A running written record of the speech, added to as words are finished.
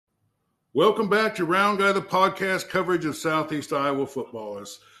Welcome back to Round Guy, the podcast coverage of Southeast Iowa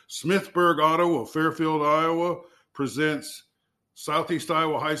footballers. Smithburg Auto of Fairfield, Iowa presents Southeast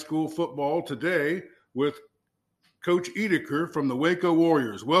Iowa High School football today with Coach Edeker from the Waco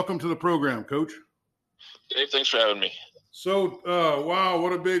Warriors. Welcome to the program, Coach. Dave, thanks for having me. So, wow,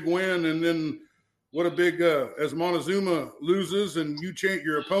 what a big win. And then what a big, as Montezuma loses and you change,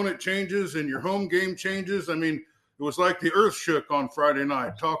 your opponent changes and your home game changes. I mean, it was like the earth shook on Friday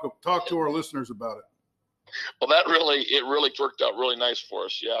night. Talk to our listeners about it. Well, it really worked out really nice for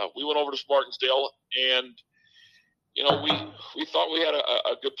us. Yeah, we went over to Spartansdale, and we thought we had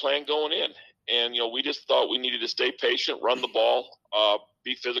a good plan going in, and we just thought we needed to stay patient, run the ball,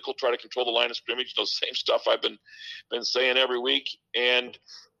 be physical, try to control the line of scrimmage. Those same stuff I've been saying every week, and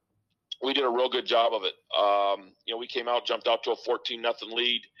we did a real good job of it. We came out, jumped out to a 14-0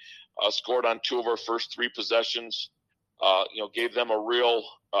 lead. Scored on two of our first three possessions, gave them a real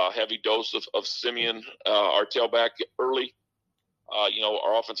heavy dose of Simeon, our tailback, early.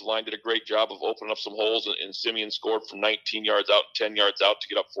 Our offensive line did a great job of opening up some holes, and Simeon scored from 19 yards out, 10 yards out to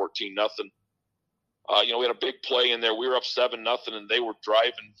get up 14-0. We had a big play in there. We were up 7-0, and they were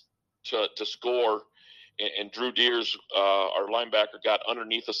driving to score. And Drew Deers, our linebacker, got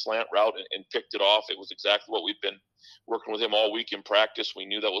underneath a slant route and picked it off. It was exactly what we'd been working with him all week in practice. We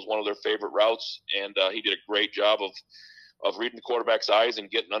knew that was one of their favorite routes, and he did a great job of reading the quarterback's eyes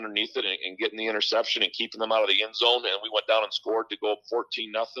and getting underneath it and getting the interception and keeping them out of the end zone. And we went down and scored to go up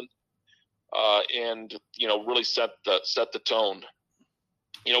 14-0, and really set the tone.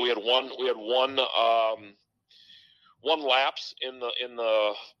 We had one lapse in the end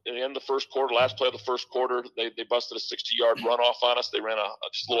of the first quarter, last play of the first quarter. They busted a 60-yard runoff on us. They ran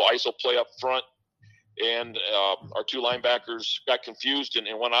just a little ISO play up front, and our two linebackers got confused and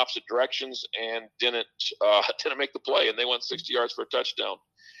went opposite directions and didn't make the play, and they went 60 yards for a touchdown.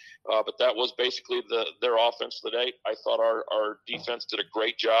 But that was basically their offense today. I thought our defense did a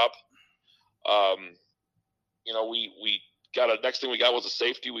great job. Next thing we got was a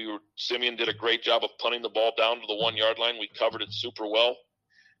safety. Simeon did a great job of punting the ball down to the 1 yard line. We covered it super well.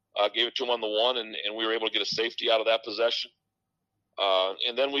 Gave it to him on the one, and we were able to get a safety out of that possession.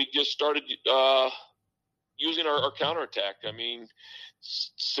 And then we just started using our counterattack. I mean,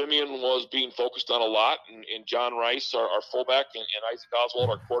 Simeon was being focused on a lot, and John Rice, our fullback, and Isaac Oswald,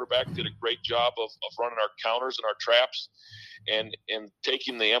 our quarterback, did a great job of running our counters and our traps and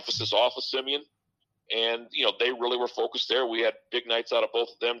taking the emphasis off of Simeon. And, they really were focused there. We had big nights out of both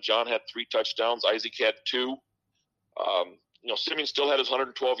of them. John had 3 touchdowns. Isaac had 2. Simeon still had his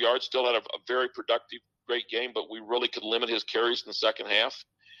 112 yards, still had a very productive, great game, but we really could limit his carries in the second half.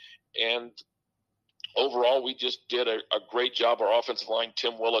 And overall, we just did a great job. Our offensive line,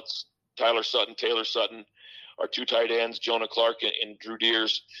 Tim Willits, Tyler Sutton, Taylor Sutton, our 2 tight ends, Jonah Clark and Drew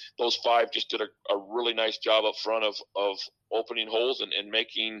Deers, those 5 just did a really nice job up front of opening holes and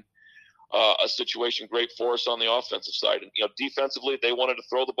making a situation great for us on the offensive side. And, defensively, they wanted to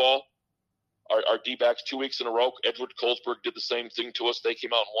throw the ball. Our D-backs 2 weeks in a row, Edward Colesburg did the same thing to us. They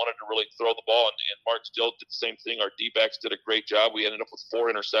came out and wanted to really throw the ball, and Martin Still did the same thing. Our D-backs did a great job. We ended up with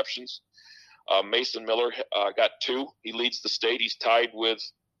 4 interceptions. Mason Miller got 2. He leads the state. He's tied with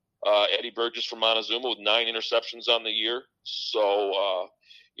Eddie Burgess from Montezuma with 9 interceptions on the year. So,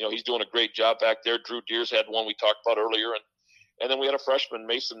 he's doing a great job back there. Drew Deers had one we talked about earlier, and then we had a freshman,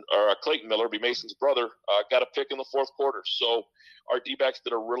 Clayton Miller, be Mason's brother, got a pick in the fourth quarter. So our D-backs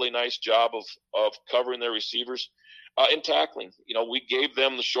did a really nice job of covering their receivers and tackling. We gave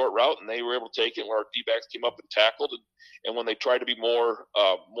them the short route, and they were able to take it where our D-backs came up and tackled. And when they tried to be more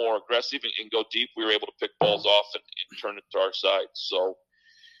aggressive and go deep, we were able to pick balls off and turn it to our side. So,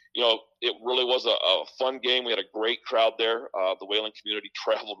 it really was a fun game. We had a great crowd there. The Wayland community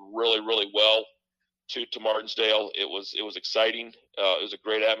traveled really, really well to Martinsdale. It was exciting. It was a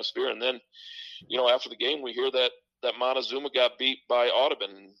great atmosphere. And then, after the game, we hear that Montezuma got beat by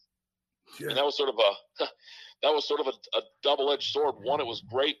Audubon. Yeah. And that was sort of a double-edged sword. One, it was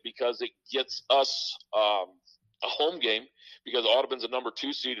great because it gets us a home game because Audubon's a number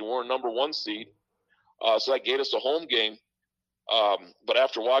 2 seed and we're a number 1 seed. So that gave us a home game. But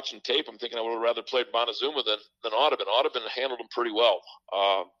after watching tape, I'm thinking I would have rather played Montezuma than Audubon. Audubon handled him pretty well.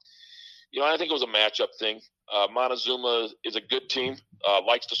 I think it was a matchup thing. Montezuma is a good team,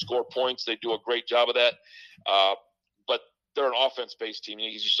 likes to score points. They do a great job of that. But they're an offense-based team.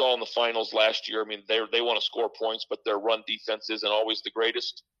 As you saw in the finals last year, I mean, they want to score points, but their run defense isn't always the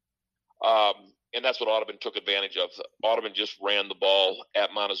greatest. And that's what Audubon took advantage of. Audubon just ran the ball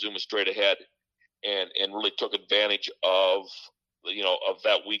at Montezuma straight ahead and really took advantage of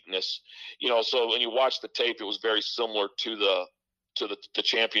that weakness. So when you watch the tape, it was very similar to to the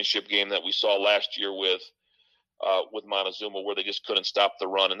championship game that we saw last year with Montezuma, where they just couldn't stop the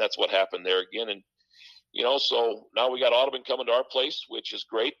run, and that's what happened there again. And so now we got Audubon coming to our place, which is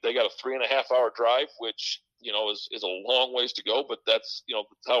great. They got a 3.5-hour drive, which is a long ways to go, but that's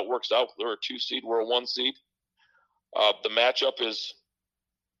how it works out. They're a 2 seed, we're a 1 seed. The matchup is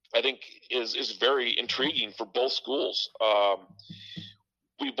very intriguing for both schools.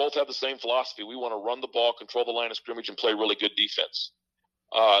 We both have the same philosophy. We want to run the ball, control the line of scrimmage, and play really good defense.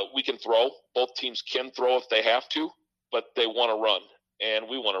 We can throw. Both teams can throw if they have to, but they want to run, and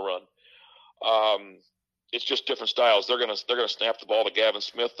we want to run. It's just different styles. They're gonna snap the ball to Gavin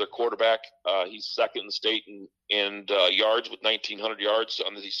Smith, their quarterback. He's second in the state in yards with 1,900 yards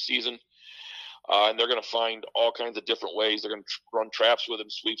on the season. And they're going to find all kinds of different ways. They're going to run traps with him,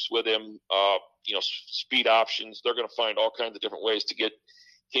 sweeps with him, speed options. They're going to find all kinds of different ways to get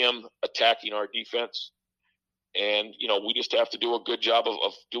him attacking our defense. And, we just have to do a good job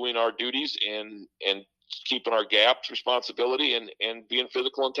of doing our duties and keeping our gaps responsibility and being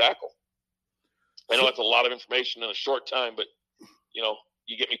physical and tackle. I know that's a lot of information in a short time, but,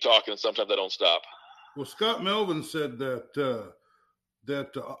 you get me talking and sometimes I don't stop. Well, Scott Melvin said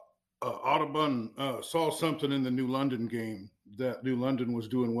that Audubon saw something in the New London game, that New London was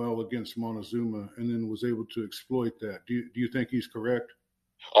doing well against Montezuma and then was able to exploit that. Do you think he's correct?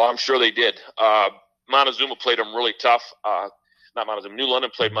 Oh, I'm sure they did. Montezuma played them really tough. Not Montezuma. New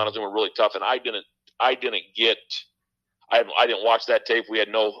London played Montezuma really tough, and I didn't watch that tape. We had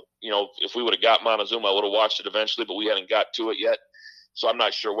if we would have got Montezuma, I would have watched it eventually, but we hadn't got to it yet. So I'm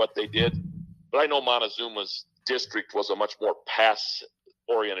not sure what they did. But I know Montezuma's district was a much more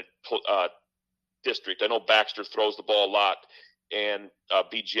pass-oriented district. I know Baxter throws the ball a lot, and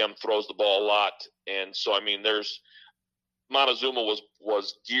BGM throws the ball a lot. And so, Montezuma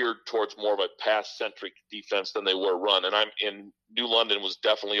was geared towards more of a pass-centric defense than they were run. And New London was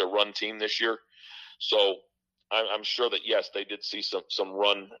definitely a run team this year. So I'm sure that, yes, they did see some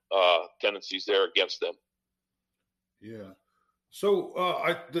run tendencies there against them. Yeah. So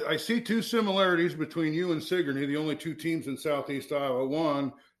I see 2 similarities between you and Sigourney, the only 2 teams in Southeast Iowa.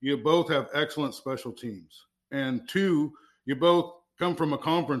 1, you both have excellent special teams. And 2, you both come from a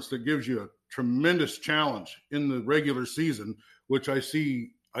conference that gives you a tremendous challenge in the regular season, which I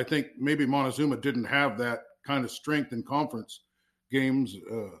think maybe Montezuma didn't have that kind of strength in conference games.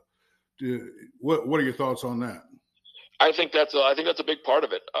 What are your thoughts on that? I think that's a big part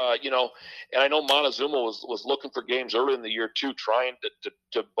of it. And I know Montezuma was looking for games early in the year too, trying to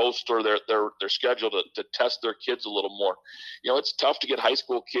bolster their schedule to test their kids a little more. It's tough to get high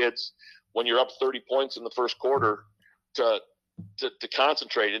school kids when you're up 30 points in the first quarter to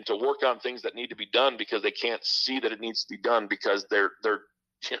concentrate and to work on things that need to be done because they can't see that it needs to be done because they're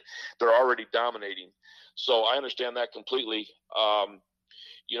already dominating. So I understand that completely. And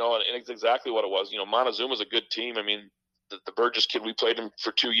it's exactly what it was. Montezuma's a good team. The Burgess kid, we played him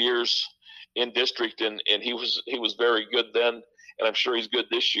for 2 years in district, and he was very good then, and I'm sure he's good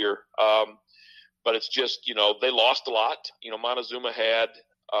this year. But it's just, they lost a lot. Montezuma had,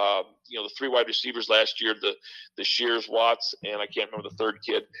 the 3 wide receivers last year, the Shears, Watts, and I can't remember the third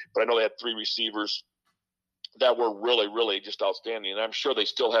kid, but I know they had 3 receivers that were really, really just outstanding. And I'm sure they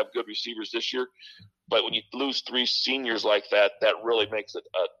still have good receivers this year. But when you lose 3 seniors like that, that really makes a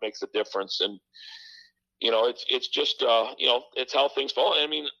difference. And, it's just, it's how things fall.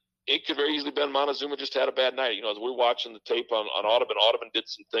 It could very easily been Montezuma just had a bad night. As we're watching the tape on Audubon did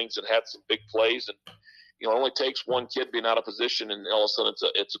some things and had some big plays. And, it only takes one kid being out of position, and all of a sudden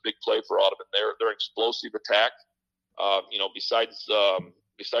it's a big play for Audubon. They're explosive attack. Besides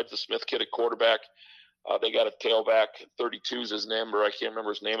the Smith kid at quarterback, they got a tailback, 32 is his number. I can't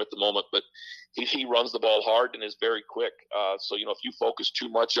remember his name at the moment, but he runs the ball hard and is very quick. So, if you focus too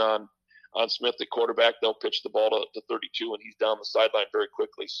much on Smith at quarterback, they'll pitch the ball to 32 and he's down the sideline very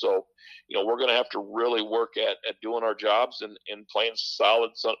quickly. So, we're going to have to really work at doing our jobs and playing solid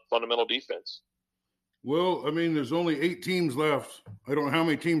fundamental defense. Well, there's only 8 teams left. I don't know how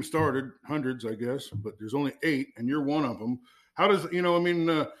many teams started, hundreds, I guess, but there's only 8 and you're one of them. How does, and now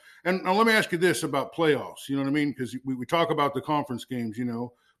let me ask you this about playoffs, because we talk about the conference games,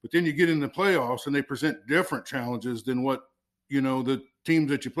 but then you get in the playoffs and they present different challenges than what, the teams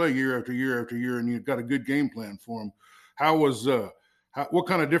that you play year after year after year, and you've got a good game plan for them. What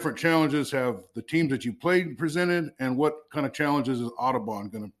kind of different challenges have the teams that you played presented, and what kind of challenges is Audubon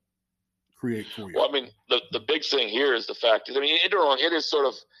going to create for you? Well, the big thing here is the fact is, it is sort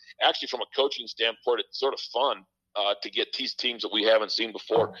of, actually from a coaching standpoint, it's sort of fun to get these teams that we haven't seen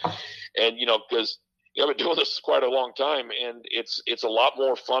before. And, because I've been doing this quite a long time, and it's a lot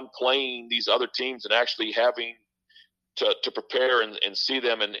more fun playing these other teams and actually having to prepare and see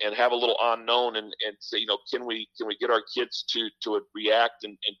them and have a little unknown and say, can we get our kids to react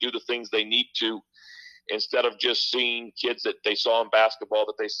and do the things they need to, instead of just seeing kids that they saw in basketball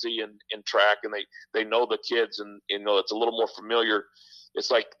that they see in track, and they know the kids, and it's a little more familiar. It's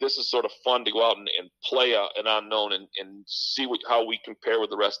like, this is sort of fun to go out and play an unknown and see how we compare with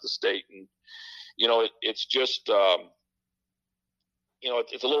the rest of the state. And, it's just,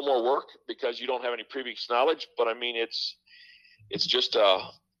 it's a little more work because you don't have any previous knowledge, but I mean, it's just,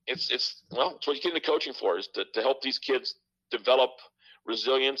 it's what you get into coaching for, is to help these kids develop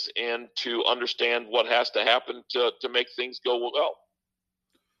resilience and to understand what has to happen to make things go well.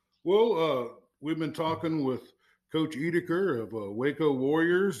 Well, we've been talking with Coach Edeker of Waco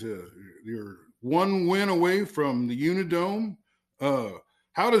Warriors. You're one win away from the Unidome.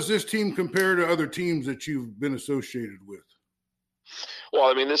 How does this team compare to other teams that you've been associated with? Well,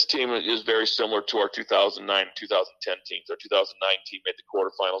 I mean, this team is very similar to our 2009 2010 teams. Our 2009 team made the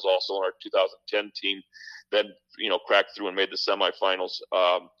quarterfinals also, and our 2010 team then, cracked through and made the semifinals.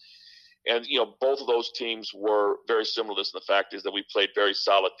 And both of those teams were very similar to this. And the fact is that we played very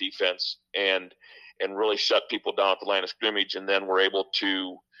solid defense and really shut people down at the line of scrimmage, and then we're able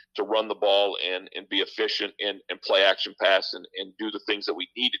to run the ball and be efficient and play action pass and do the things that we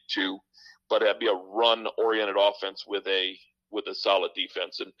needed to, but be a run-oriented offense with a solid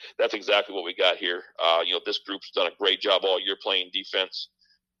defense. And that's exactly what we got here. This group's done a great job all year playing defense.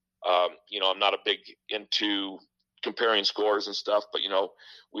 I'm not a big into comparing scores and stuff, but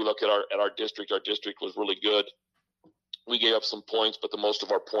we look at our district. Our district was really good. We gave up some points, but the most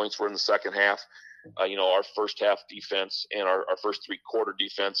of our points were in the second half. Our first half defense and our first three-quarter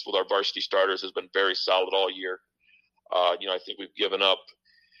defense with our varsity starters has been very solid all year. I think we've given up,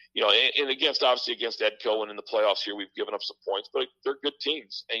 and obviously against Edco and in the playoffs here, we've given up some points, but they're good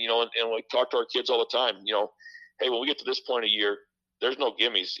teams. And, and we talk to our kids all the time, hey, when we get to this point of year, there's no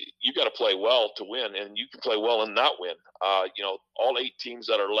gimmies. You got to play well to win, and you can play well and not win. All 8 teams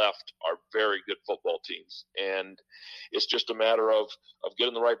that are left are very good football teams, and it's just a matter of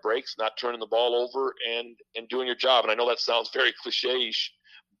getting the right breaks, not turning the ball over, and doing your job. And I know that sounds very cliche-ish,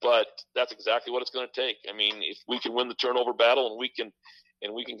 but that's exactly what it's going to take. I mean, if we can win the turnover battle and we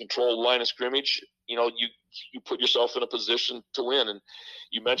can control the line of scrimmage, you put yourself in a position to win. And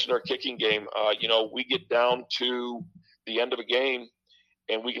you mentioned our kicking game. We get down to the end of a game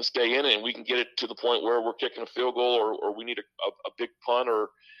and we can stay in it and we can get it to the point where we're kicking a field goal or we need a big punt or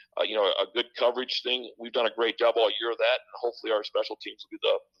a good coverage thing. We've done a great job all year of that, and hopefully our special teams will be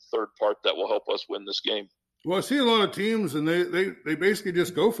the third part that will help us win this game. Well, I see a lot of teams, and they basically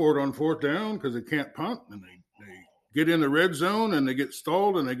just go for it on fourth down because they can't punt, and they get in the red zone and they get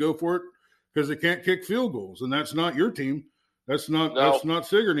stalled and they go for it because they can't kick field goals. And that's not your team. That's not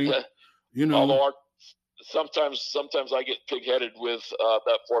Sigourney. Although sometimes I get pig-headed with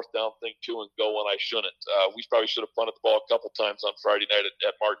that fourth down thing too and go when I shouldn't. We probably should have punted the ball a couple times on Friday night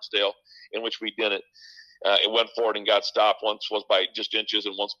at Martinsdale, in which we didn't. It went forward and got stopped. Once was by just inches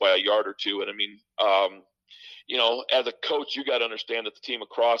and once by a yard or two. And I mean, as a coach, you got to understand that the team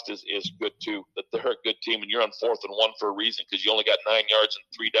across is good too, that they're a good team, and you're on 4th and 1 for a reason because you only got 9 yards and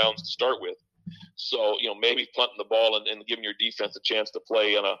 3 downs to start with. So, maybe punting the ball and giving your defense a chance to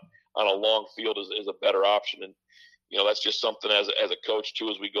play on a long field is a better option. And, that's just something as a coach too,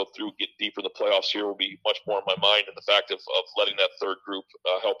 as we go through, get deeper in the playoffs here, will be much more in my mind, and the fact of letting that third group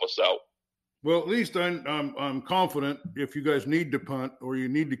help us out. Well, at least I'm confident if you guys need to punt or you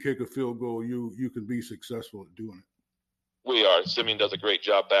need to kick a field goal, you can be successful at doing it. We are. Simeon does a great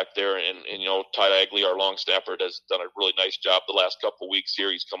job back there, and Ty Agley, our long snapper, has done a really nice job the last couple of weeks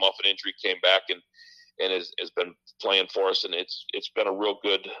here. He's come off an injury, came back, and has been playing for us, and it's been a real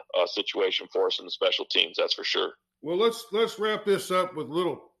good situation for us in the special teams, that's for sure. Well, let's wrap this up with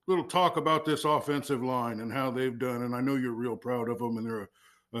little talk about this offensive line and how they've done, and I know you're real proud of them, and they're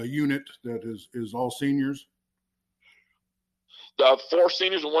a unit that is all seniors. 4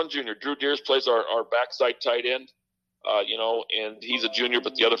 seniors and 1 junior. Drew Deers plays our backside tight end. And he's a junior,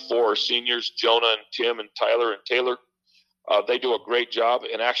 but the other 4 are seniors, Jonah and Tim and Tyler and Taylor. They do a great job,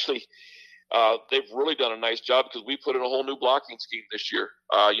 and actually they've really done a nice job because we put in a whole new blocking scheme this year.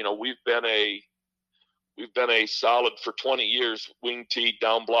 We've been a solid for 20 years, wing tee,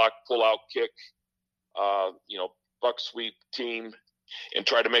 down block, pull out kick, buck sweep team, and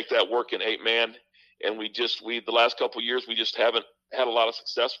try to make that work in 8-man. And the last couple of years, we just haven't had a lot of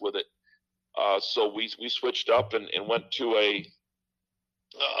success with it. So we switched up and went to a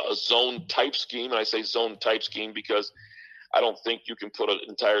zone type scheme. And I say zone type scheme because I don't think you can put an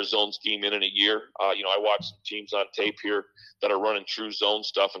entire zone scheme in a year. I watch some teams on tape here that are running true zone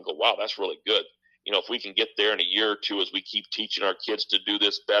stuff and go, wow, that's really good. if we can get there in a year or two as we keep teaching our kids to do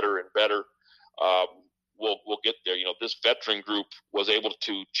this better and better, we'll get there. This veteran group was able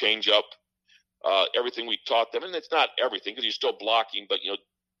to change up everything we taught them. And it's not everything because you're still blocking, but,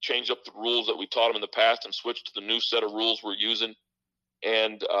 change up the rules that we taught them in the past and switch to the new set of rules we're using.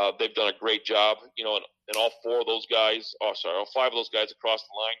 And they've done a great job, and all all 5 of those guys across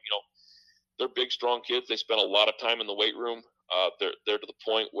the line, they're big, strong kids. They spend a lot of time in the weight room. They're to the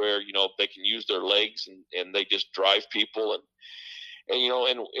point where, they can use their legs and they just drive people.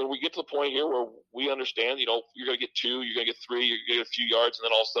 And we get to the point here where we understand, you're going to get 2, you're going to get 3, you're going to get a few yards, and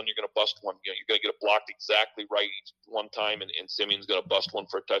then all of a sudden you're going to bust one. You're going to get it blocked exactly right one time, and Simeon's going to bust one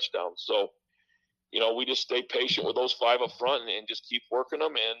for a touchdown. So, we just stay patient with those 5 up front and just keep working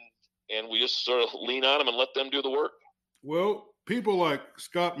them, and we just sort of lean on them and let them do the work. Well, people like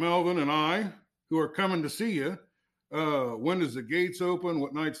Scott Melvin and I, who are coming to see you, when does the gates open?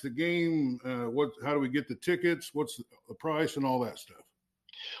 What night's the game? How do we get the tickets? What's the price and all that stuff?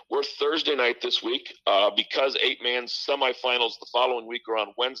 We're Thursday night this week because 8-man semifinals the following week are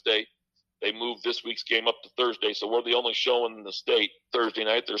on Wednesday. They moved this week's game up to Thursday, so we're the only show in the state Thursday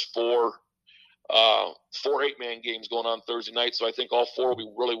night. There's 4 8-man games going on Thursday night, so I think all 4 will be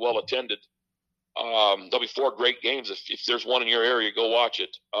really well attended. There'll be 4 great games. If there's one in your area, go watch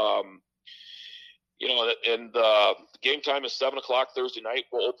it. The game time is 7 o'clock Thursday night.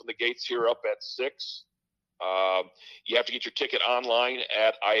 We'll open the gates here up at 6. You have to get your ticket online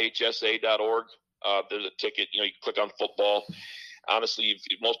at ihsa.org. There's a ticket, you can click on football. Honestly,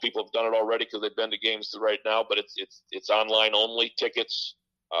 most people have done it already because they've been to games right now, but it's online only tickets.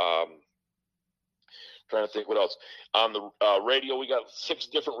 Trying to think what else. On the radio, we got 6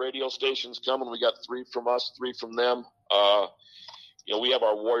 different radio stations coming. We got 3 from us, 3 from them. We have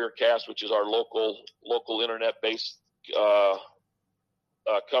our Warrior Cast, which is our local internet-based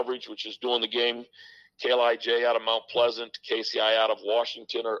coverage, which is doing the game. KLIJ out of Mount Pleasant, KCI out of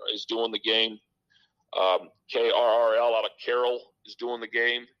Washington is doing the game. KRRL out of Carroll is doing the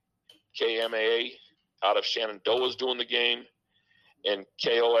game. KMAA out of Shenandoah is doing the game. And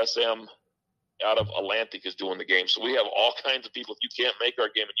KOSM out of Atlantic is doing the game. So we have all kinds of people. If you can't make our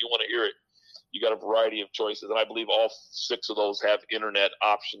game and you want to hear it, you got a variety of choices. And I believe all 6 of those have internet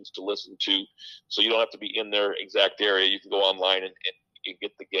options to listen to. So you don't have to be in their exact area. You can go online and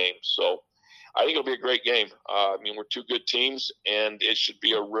get the game. So I think it'll be a great game. We're 2 good teams, and it should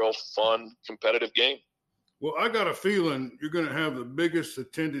be a real fun, competitive game. Well, I got a feeling you're going to have the biggest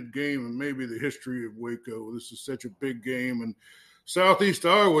attended game in maybe the history of Waco. This is such a big game, and Southeast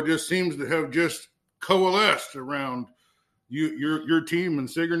Iowa just seems to have just coalesced around your team and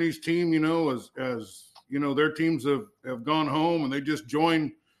Sigourney's team. As their teams have gone home and they just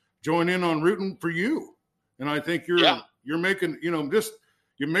join in on rooting for you. And I think you're making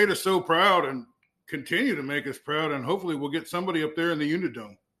you made us so proud and continue to make us proud. And hopefully we'll get somebody up there in the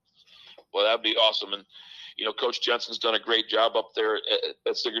Unidome. Well, that'd be awesome. And Coach Jensen's done a great job up there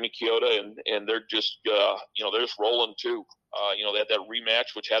at Sigourney Keota, and they're just they're just rolling too. They had that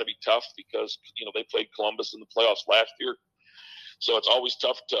rematch, which had to be tough because, they played Columbus in the playoffs last year. So it's always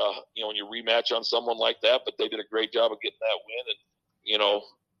tough to, when you rematch on someone like that, but they did a great job of getting that win.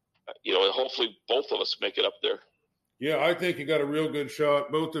 And, hopefully both of us make it up there. Yeah, I think you got a real good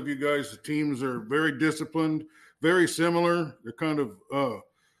shot. Both of you guys, the teams are very disciplined, very similar. They're kind of,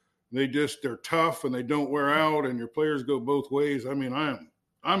 they're tough and they don't wear out, and your players go both ways.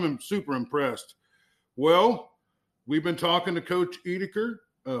 I'm super impressed. Well, we've been talking to Coach Edeker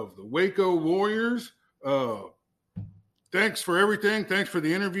of the Waco Warriors. Thanks for everything. Thanks for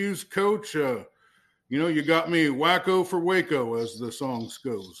the interviews, Coach. You got me wacko for Waco, as the song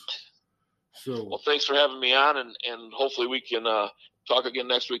goes. So, well, thanks for having me on, and hopefully we can talk again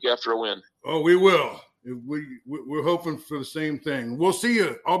next week after a win. Oh, we will. We're hoping for the same thing. We'll see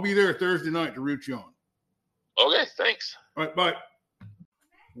you. I'll be there Thursday night to root you on. Okay, thanks. All right, bye.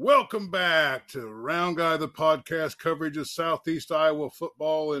 Welcome back to Round Guy, the podcast coverage of Southeast Iowa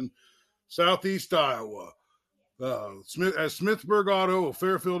football in Southeast Iowa. Smithburg Auto of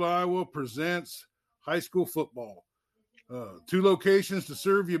Fairfield, Iowa presents high school football. 2 locations to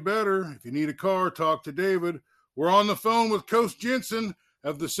serve you better. If you need a car, talk to David. We're on the phone with Coach Jensen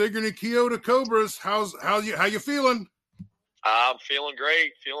of the Sigourney Keota Cobras. How you feeling? I'm feeling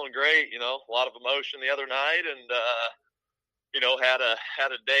great. A lot of emotion the other night, and had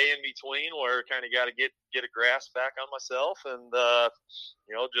a day in between where kind of got to get a grasp back on myself, and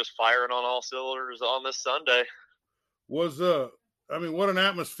just firing on all cylinders on this Sunday. What an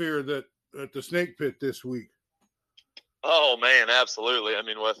atmosphere that at the Snake Pit this week. Oh man, absolutely.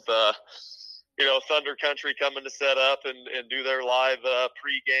 With Thunder Country coming to set up and do their live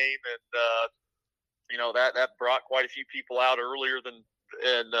pregame, and that brought quite a few people out earlier than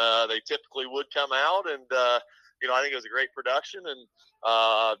they typically would come out. And, I think it was a great production, and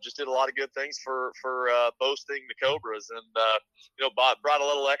just did a lot of good things for boasting the Cobras, and, brought a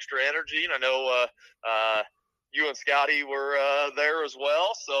little extra energy. And I know you and Scotty were there as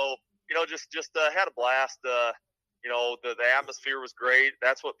well. So, just had a blast. The atmosphere was great.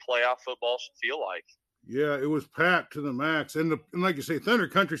 That's what playoff football should feel like. Yeah, it was packed to the max. And like you say, Thunder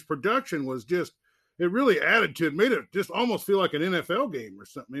Country's production was just, it really added to it, made it just almost feel like an NFL game or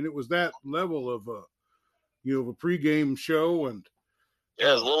something. I mean, it was that level of of a pregame show. And yeah,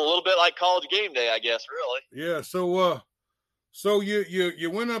 it was a little bit like college game day, I guess, really. Yeah. So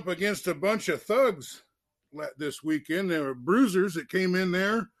you went up against a bunch of thugs this weekend. There were bruisers that came in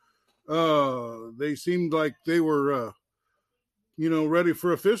there. They seemed like they were, ready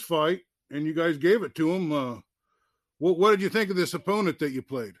for a fist fight, and you guys gave it to them. What did you think of this opponent that you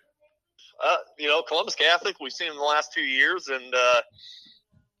played? Columbus Catholic, we've seen them the last 2 years, and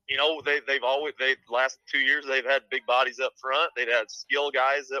they've last 2 years they've had big bodies up front. They've had skill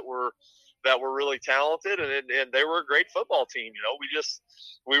guys that were really talented, and they were a great football team.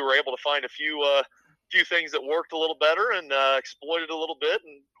 We were able to find a few things that worked a little better and exploited a little bit,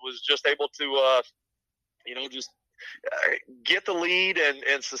 and was just able to get the lead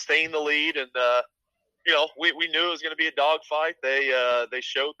and sustain the lead. And we knew it was going to be a dogfight. They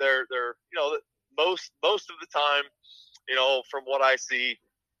showed their most of the time, from what I see,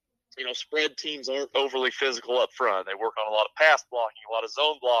 spread teams aren't overly physical up front. They work on a lot of pass blocking, a lot of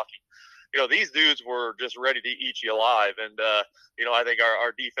zone blocking. These dudes were just ready to eat you alive. And, I think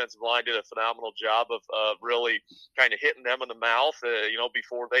our defensive line did a phenomenal job of really kind of hitting them in the mouth,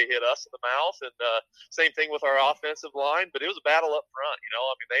 before they hit us in the mouth. And same thing with our offensive line, but it was a battle up front.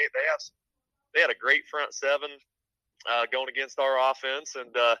 They had a great front seven going against our offense.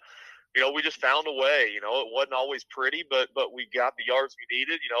 And, we just found a way. It wasn't always pretty, but we got the yards we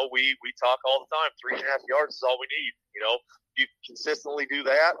needed. We talk all the time, 3.5 yards is all we need. If you consistently do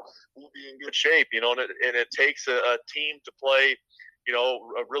that, we'll be in good shape. And it takes a team to play,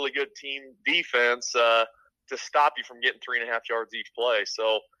 a really good team defense to stop you from getting 3.5 yards each play.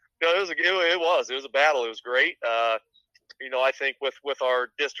 So, it was a battle. It was great. I think with our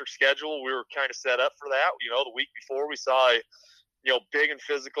district schedule, we were kind of set up for that. The week before we saw a big and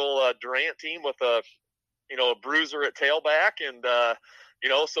physical Durant team with a bruiser at tailback. And,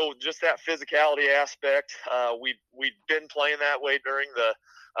 so just that physicality aspect, we'd been playing that way during the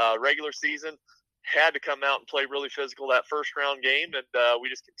regular season, had to come out and play really physical that first round game. And we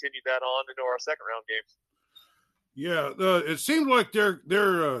just continued that on into our second round games. Yeah. It seemed like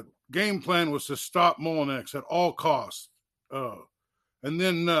their game plan was to stop Molinex at all costs. And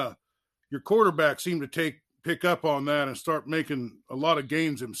then your quarterback seemed to pick up on that and start making a lot of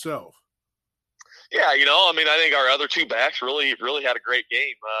gains himself. Yeah, I think our other two backs really had a great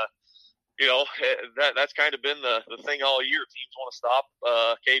game. That's kind of been the thing all year. Teams want to stop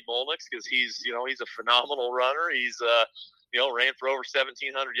Cade Molnix because he's a phenomenal runner. He's ran for over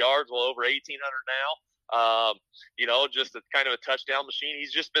 1,700 yards, well over 1,800 now. Just a kind of a touchdown machine.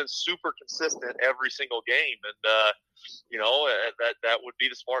 He's just been super consistent every single game. And, that would be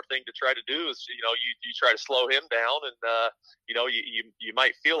the smart thing to try to do is, you try to slow him down and, you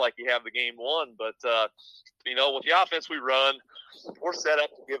might feel like you have the game won, but, with the offense we run, we're set up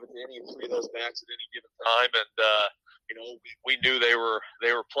to give it to any three of those backs at any given time. And, we knew they were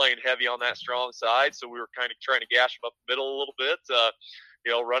playing heavy on that strong side. So we were kind of trying to gash them up the middle a little bit,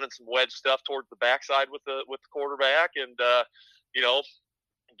 running some wedge stuff towards the backside with the quarterback and,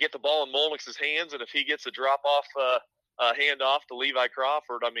 get the ball in Molnix's hands. And if he gets a drop off, handoff to Levi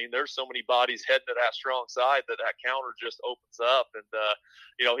Crawford, there's so many bodies heading to that strong side that counter just opens up. And,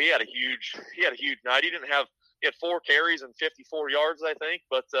 he had a huge night. He had 4 carries and 54 yards, I think,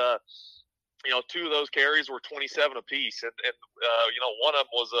 but, 2 of those carries were 27 apiece. And one of them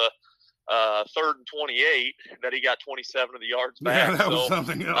was a 3rd and 28 that he got 27 of the yards back. Yeah, that was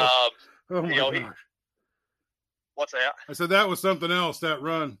something else. Oh my gosh. What's that? I said that was something else, that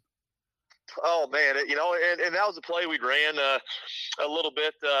run. Oh man, and that was a play we'd ran a little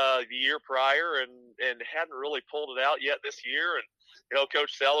bit the year prior and hadn't really pulled it out yet this year. And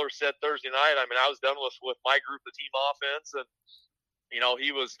Coach Sellers said Thursday night, I was done with my group, the team offense, and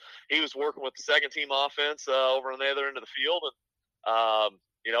he was working with the second team offense over on the other end of the field,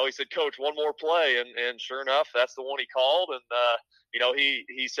 and he said, Coach, one more play, and sure enough, that's the one he called, and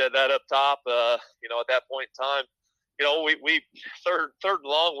he said that up top, at that point in time. We third and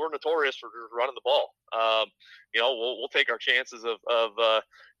long, we're notorious for running the ball. We'll take our chances of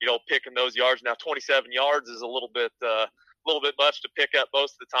picking those yards. Now, 27 yards is a little bit little bit much to pick up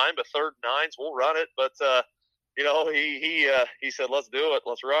most of the time, but 3rd and 9s, we'll run it. But, he said, let's do it.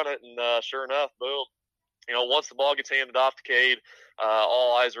 Let's run it. And sure enough, boom. Once the ball gets handed off to Cade,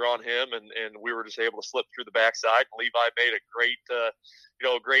 all eyes are on him, and we were just able to slip through the backside. And Levi made a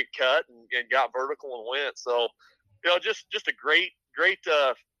great cut and got vertical and went. So, just a great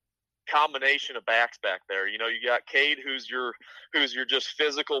combination of backs back there. You got Cade, who's your just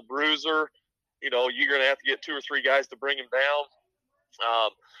physical bruiser. You're going to have to get 2 or 3 guys to bring him down.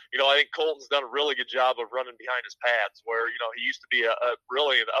 I think Colton's done a really good job of running behind his pads, where he used to be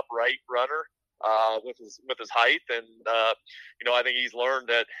really an upright runner with his height, and I think he's learned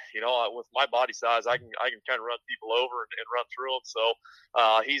that with my body size, I can kind of run people over and run through them. So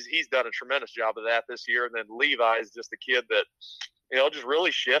he's done a tremendous job of that this year. And then Levi is just a kid that just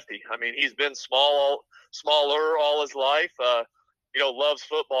really shifty. I mean, he's been smaller all his life. Loves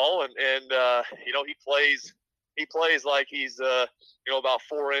football, and he plays like he's about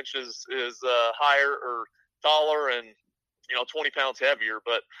 4 inches is higher or taller, and 20 pounds heavier,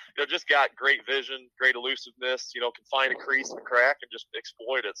 but just got great vision, great elusiveness. Can find a crease and a crack and just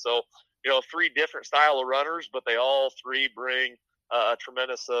exploit it. So 3 different style of runners, but they all 3 bring a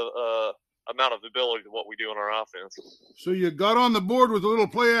tremendous amount of ability to what we do in our offense. So you got on the board with a little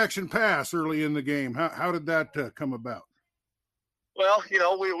play action pass early in the game. How did that come about? Well,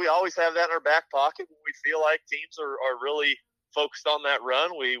 we always have that in our back pocket. When we feel like teams are really focused on that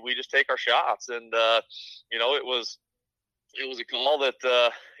run, we just take our shots. And, it was a call that,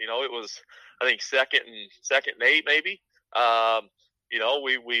 it was, I think, second and 8 maybe.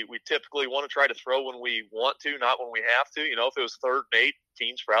 We typically want to try to throw when we want to, not when we have to. If it was 3rd and 8,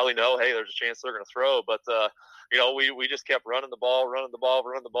 teams probably know, hey, there's a chance they're going to throw. But, we just kept running the ball.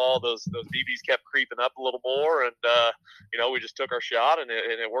 Those DBs kept creeping up a little more, and, we just took our shot, and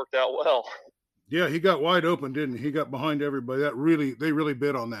it worked out well. Yeah, he got wide open, didn't he? He got behind everybody. They really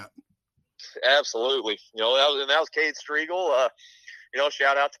bid on that. Absolutely. That was Cade Striegel.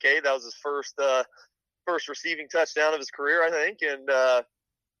 Shout out to Cade. That was his first receiving touchdown of his career, I think. And,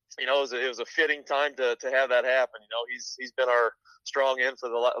 it was a fitting time to have that happen. He's been our strong end for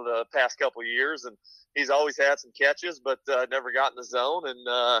the past couple of years, and he's always had some catches, but never got in the zone. And,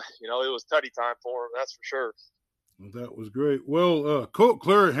 it was tutty time for him. That's for sure. Well, that was great. Well, Colt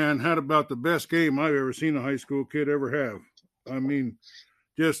Clarahan had about the best game I've ever seen a high school kid ever have. I mean,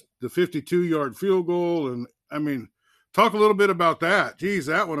 just the 52-yard field goal. And, I mean, talk a little bit about that. Geez,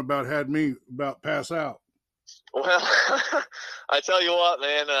 that one had me about pass out. Well, I tell you what,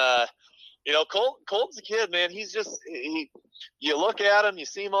 man, Colton's a kid, man. He's just you look at him, you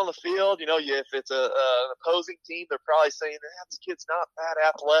see him on the field, if it's an opposing team, they're probably saying, this kid's not that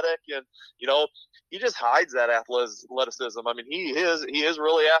athletic. And, he just hides that athleticism. I mean, he is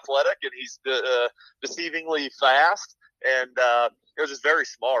really athletic, and he's deceivingly fast. And it was just very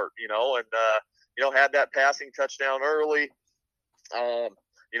smart, and had that passing touchdown early.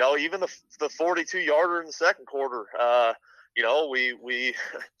 Even the 42-yarder in the second quarter,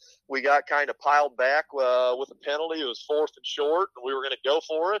 we got kind of piled back with a penalty. It was 4th and short, and we were going to go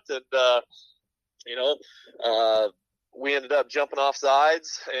for it. And, we ended up jumping off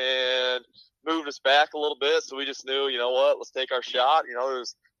sides and moved us back a little bit. So we just knew, let's take our shot. It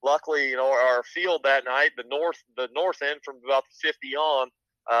was luckily, our field that night, the north end from about the 50 on,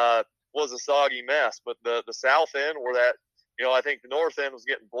 was a soggy mess, but the south end where that, I think the north end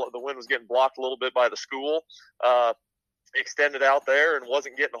the wind was getting blocked a little bit by the school, extended out there and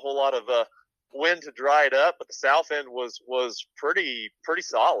wasn't getting a whole lot of wind to dry it up, but the south end was pretty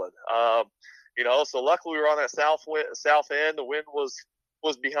solid. So luckily we were on that south end. The wind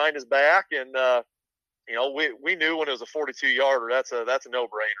was behind his back, and we knew when it was a 42-yarder, that's a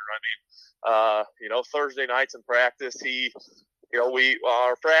no-brainer. I mean, Thursday nights in practice,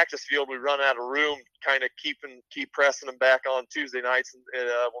 our practice field, we run out of room, kind of keep pressing them back on Tuesday nights when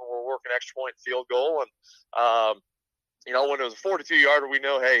we're working extra point field goal. And, when it was a 42-yarder, we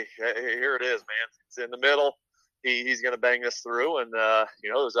know, hey, here it is, man. It's in the middle. He's going to bang this through. And,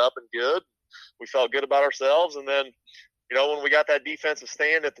 it was up and good. We felt good about ourselves. And then, when we got that defensive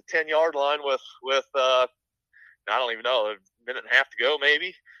stand at the 10-yard line with I don't even know, a minute and a half to go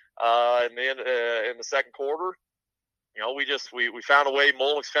maybe, and then in the second quarter, we found a way.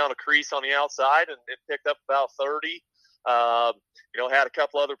 Molix found a crease on the outside and picked up about 30. Had a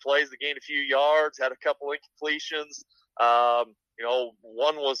couple other plays that gained a few yards, had a couple incompletions.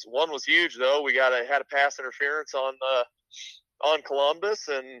 One was huge though. We had a pass interference on Columbus,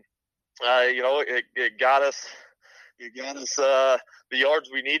 and it got us the yards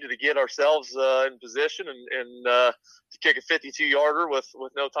we needed to get ourselves in position and to kick a 52-yarder with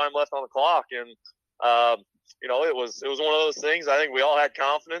no time left on the clock. And You know, it was one of those things. I think we all had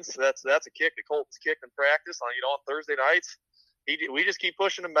confidence. That's a kick that Colton's kicked in practice on, you know, on Thursday nights. We just keep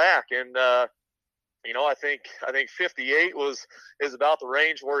pushing him back. And, you know, I think 58 is about the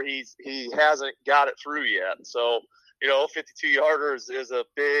range where he hasn't got it through yet. So, you know, 52-yarder is a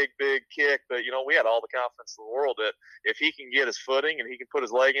big kick, but, you know, we had all the confidence in the world that if he can get his footing and he can put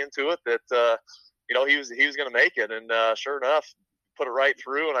his leg into it, that, you know, he was going to make it. And sure enough, put it right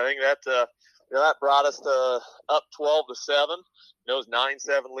through. And I think that, you know, that brought us to up 12-7. You know, it was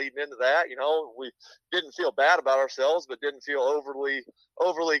 9-7 leading into that. You know, we didn't feel bad about ourselves, but didn't feel overly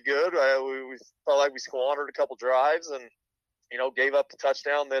good. We felt like we squandered a couple drives and, you know, gave up the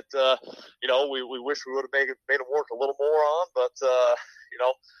touchdown that, you know, we wish we would have made them work a little more on. But, you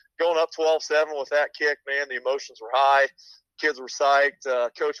know, going up 12-7 with that kick, man, the emotions were high. Kids were psyched.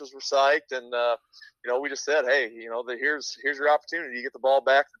 Coaches were psyched. And, you know, we just said, hey, you know, here's your opportunity. You get the ball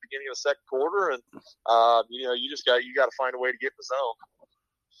back at the beginning of the second quarter. And, you know, you got to find a way to get in the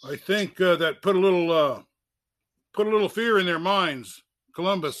zone. I think that put a little fear in their minds,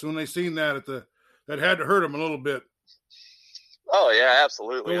 Columbus, when they seen that that had to hurt them a little bit. Oh yeah,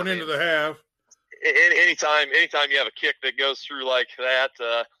 absolutely. Going into the half. Anytime you have a kick that goes through like that,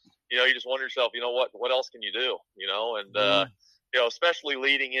 you know, you just wonder yourself, you know, what else can you do? You know, and you know, especially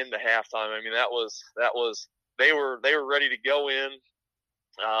leading into halftime. I mean, that was they were ready to go in,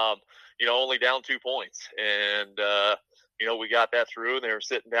 you know, only down 2 points, and you know, we got that through, and they were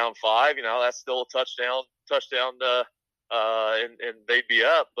sitting down 5. You know, that's still a touchdown, and they'd be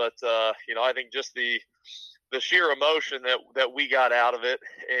up. But you know, I think just the sheer emotion that we got out of it,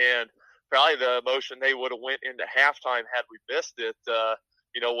 and probably the emotion they would have went into halftime had we missed it,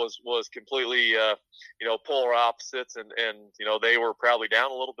 you know, was completely, you know, polar opposites, and you know, they were probably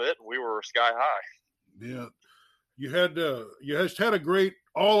down a little bit, and we were sky high. Yeah, you just had a great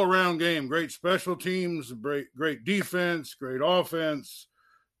all around game, great special teams, great defense, great offense,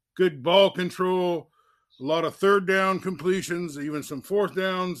 good ball control. A lot of third down completions, even some fourth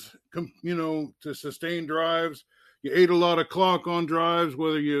downs, you know, to sustain drives. You ate a lot of clock on drives,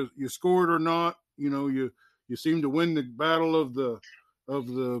 whether you scored or not. You know, you seemed to win the battle of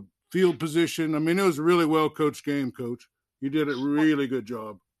the field position. I mean, it was a really well coached game, Coach. You did a really good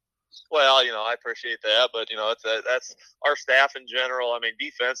job. Well, you know, I appreciate that, but you know, that's our staff in general. I mean,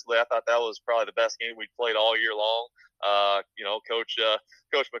 defensively, I thought that was probably the best game we'd played all year long. You know, Coach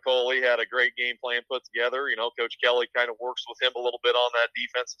McCauley had a great game plan put together. You know, Coach Kelly kind of works with him a little bit on that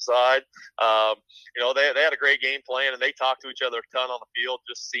defensive side. You know, they had a great game plan, and they talked to each other a ton on the field,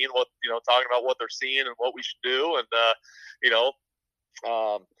 just seeing talking about what they're seeing and what we should do. And you know,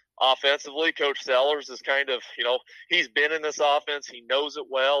 offensively, Coach Sellers is kind of, you know, he's been in this offense. He knows it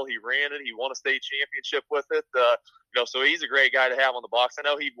well. He ran it. He won a state championship with it. You know, so he's a great guy to have on the box. I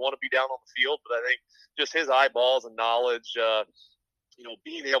know he'd want to be down on the field, but I think just his eyeballs and knowledge, you know,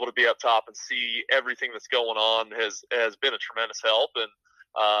 being able to be up top and see everything that's going on has been a tremendous help.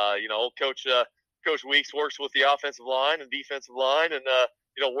 And, you know, Coach Weeks works with the offensive line and defensive line, and,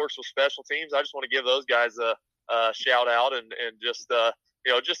 you know, works with special teams. I just want to give those guys a shout out and just,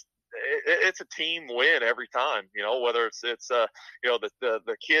 you know, just it's a team win every time, you know, whether it's you know,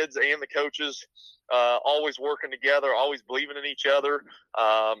 the kids and the coaches always working together, always believing in each other.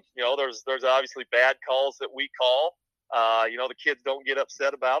 You know, there's obviously bad calls that we call. You know, the kids don't get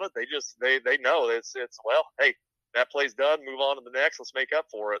upset about it. They know it's well, hey, that play's done, move on to the next, let's make up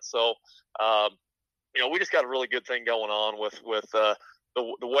for it. So you know, we just got a really good thing going on with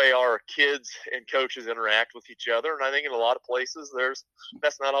the way our kids and coaches interact with each other. And I think in a lot of places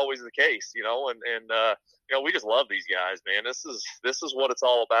that's not always the case, you know, and you know, we just love these guys, man. This is what it's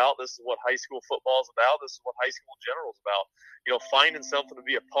all about. This is what high school football is about. This is what high school in general is about, you know, finding something to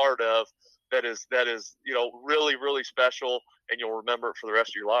be a part of that is, you know, really, really special, and you'll remember it for the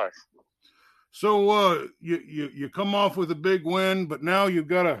rest of your life. So you come off with a big win, but now you've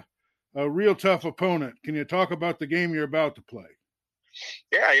got a real tough opponent. Can you talk about the game you're about to play?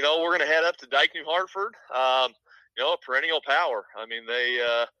 Yeah, you know, we're going to head up to Dike New Hartford. You know, a perennial power. I mean,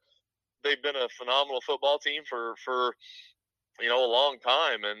 they've been a phenomenal football team for you know, a long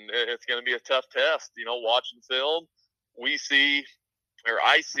time, and it's going to be a tough test. You know, watching film,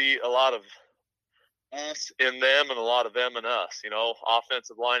 I see a lot of us in them and a lot of them in us. You know,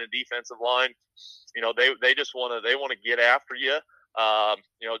 offensive line and defensive line. You know, they just want to get after you.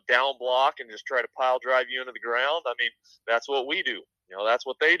 You know, down block and just try to pile drive you into the ground. I mean, that's what we do. You know, that's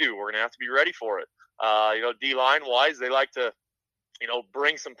what they do. We're going to have to be ready for it. You know, D-line wise, they like to, you know,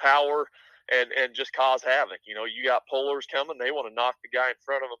 bring some power and just cause havoc. You know, you got pullers coming. They want to knock the guy in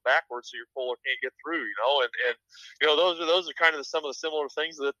front of them backwards so your puller can't get through, you know, and you know, those are kind of some of the similar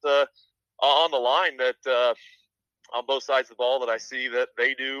things that on the line that on both sides of the ball that I see that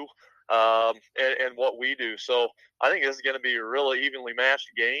they do and what we do. So I think this is going to be a really evenly matched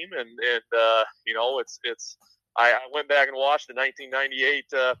game. And you know, it's I went back and watched the 1998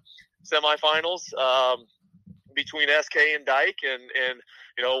 semifinals between SK and Dyke, and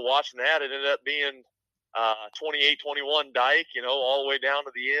you know, watching that, it ended up being 28-21 Dyke, you know, all the way down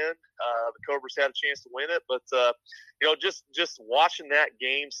to the end. The Cobras had a chance to win it, but you know, just watching that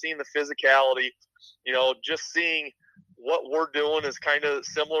game, seeing the physicality, you know, just seeing what we're doing is kind of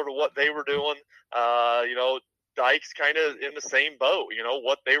similar to what they were doing. You know, Dyke's kind of in the same boat. You know,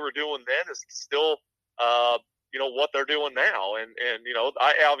 what they were doing then is still you know, what they're doing now. And you know,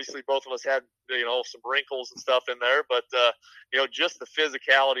 I obviously both of us had, you know, some wrinkles and stuff in there, but you know, just the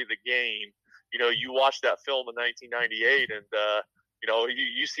physicality of the game. You know, you watch that film in 1998, and you know,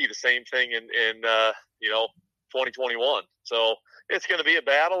 you see the same thing in you know, 2021. So it's going to be a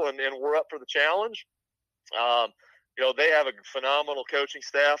battle, and we're up for the challenge. You know, they have a phenomenal coaching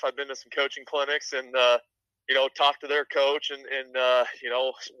staff. I've been to some coaching clinics and you know, talked to their coach and you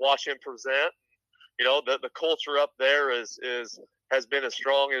know, watch him present. You know, the culture up there has been as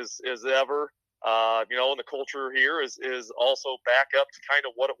strong as ever. You know, and the culture here is also back up to kind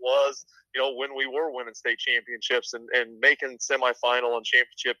of what it was, you know, when we were winning state championships and making semifinal and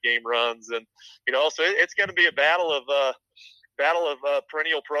championship game runs. And, you know, so it's going to be a battle of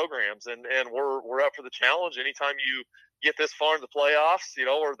perennial programs, and we're up for the challenge. Anytime you get this far in the playoffs, you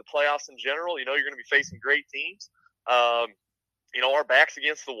know, or the playoffs in general, you know, you're going to be facing great teams. You know, our back's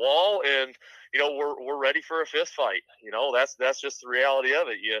against the wall, and you know, we're ready for a fist fight. You know, that's just the reality of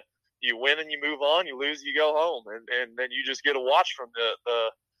it. You win and you move on. You lose, you go home, and then you just get to watch from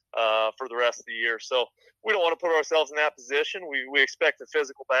the for the rest of the year. So we don't want to put ourselves in that position. We expect a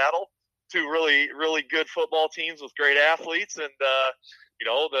physical battle. Two really, really good football teams with great athletes, and you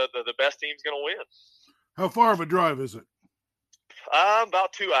know, the best team's going to win. How far of a drive is it?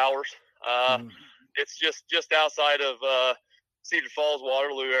 About 2 hours. It's just outside of Cedar Falls,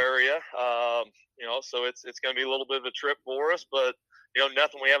 Waterloo area. You know, so it's going to be a little bit of a trip for us, but you know,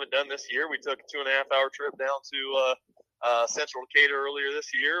 nothing we haven't done this year. We took a 2.5 hour trip down to Central Decatur earlier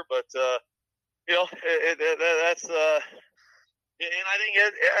this year, but you know, that's and I think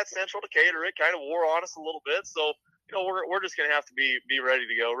at Central Decatur, it kind of wore on us a little bit. So, you know, we're just going to have to be ready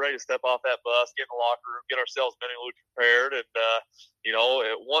to go, ready to step off that bus, get in the locker room, get ourselves mentally prepared. And, you know,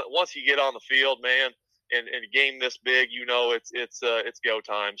 once you get on the field, man, and game this big, you know, it's go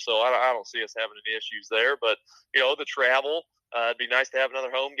time. So I don't see us having any issues there. But, you know, the travel, it'd be nice to have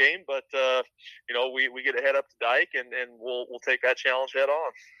another home game. But, you know, we get to head up to Dyke, and we'll take that challenge head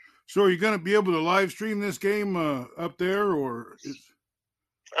on. So are you going to be able to live stream this game up there, or?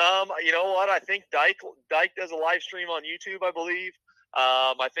 You know what? I think Dyke does a live stream on YouTube, I believe.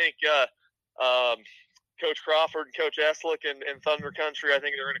 I think Coach Crawford and Coach Eslick and Thunder Country, I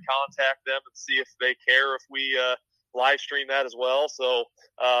think they're going to contact them and see if they care if we live stream that as well. So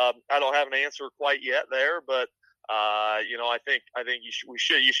I don't have an answer quite yet there, but you know, I think you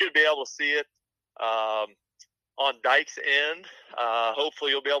should be able to see it on Dyke's end.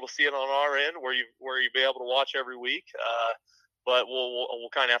 Hopefully you'll be able to see it on our end where you'll be able to watch every week. But we'll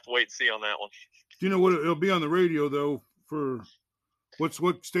kind of have to wait and see on that one. Do you know what it'll be on the radio though? For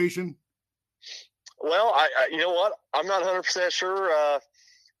what station? Well, I you know what? I'm not 100% sure.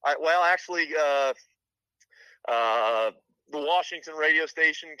 Actually, the Washington radio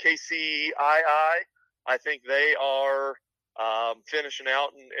station KCII, I think they are finishing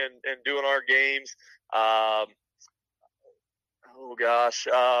out and doing our games. Oh gosh,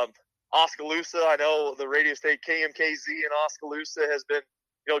 Oskaloosa. I know the radio station KMKZ in Oskaloosa has been,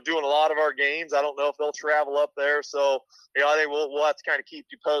 you know, doing a lot of our games. I don't know if they'll travel up there, so you know, I think we'll have to kind of keep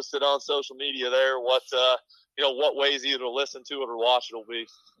you posted on social media there. What you know, what ways either to listen to it or watch it will be.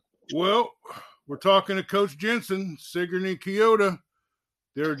 Well, we're talking to Coach Jensen, Sigourney Keota.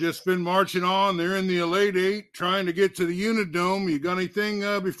 They're just been marching on. They're in the Elite Eight, trying to get to the Unidome. You got anything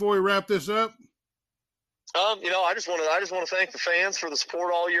before we wrap this up? You know, I just want to thank the fans for the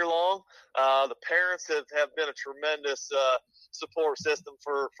support all year long. The parents have been a tremendous support system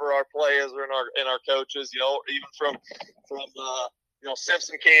for our players and our coaches. You know, even from you know,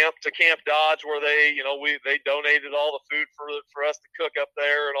 Simpson Camp to Camp Dodge, where they donated all the food for us to cook up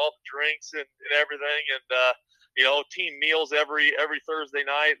there, and all the drinks and everything. And you know, team meals every Thursday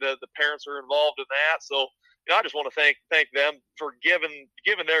night. The parents are involved in that. So, you know, I just want to thank them for giving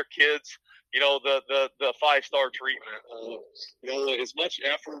their kids, you know, the 5-star treatment. You know, as much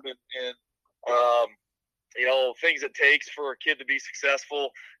effort and things it takes for a kid to be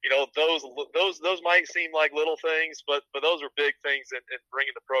successful. Those might seem like little things, but those are big things in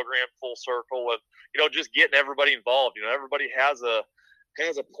bringing the program full circle and, just getting everybody involved. Everybody has a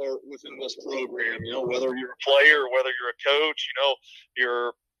part within this program, whether you're a player or whether you're a coach,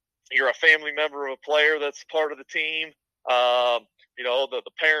 you're a family member of a player that's part of the team. The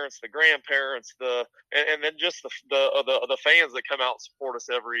parents, the grandparents, and then just the fans that come out and support us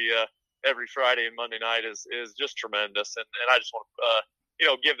every Friday and Monday night is just tremendous. And I just want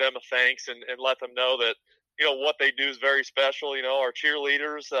to, give them a thanks and let them know that, what they do is very special. Our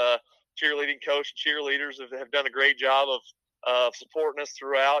cheerleaders, cheerleading coach and cheerleaders have done a great job of supporting us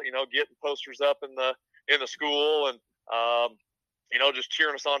throughout, getting posters up in the school and, just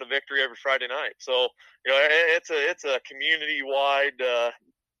cheering us on to victory every Friday night. So, it's a community-wide,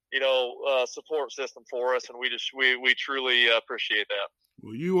 support system for us, and we truly appreciate that.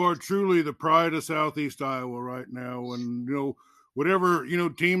 Well, you are truly the pride of Southeast Iowa right now. And, whatever,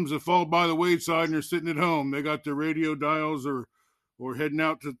 teams have fallen by the wayside and you're sitting at home, they got their radio dials or heading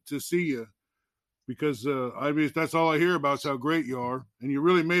out to see you. Because, that's all I hear about is how great you are. And you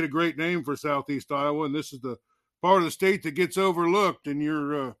really made a great name for Southeast Iowa. And this is the part of the state that gets overlooked. And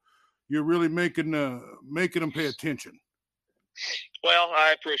you're really making them pay attention. Well,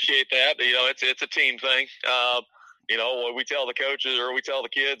 I appreciate that. It's a team thing. We tell the coaches or we tell the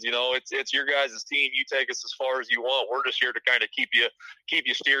kids, it's your guys' team. You take us as far as you want. We're just here to kind of keep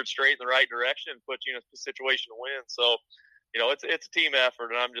you steered straight in the right direction and put you in a situation to win. So, it's a team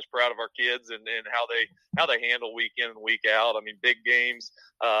effort, and I'm just proud of our kids and how they handle week in and week out. I mean, big games,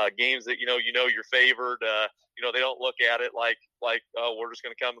 games that you're favored. They don't look at it like we're just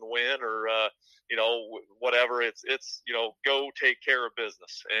going to come and win or whatever. It's go take care of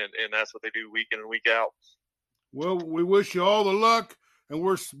business, and that's what they do week in and week out. Well, we wish you all the luck, and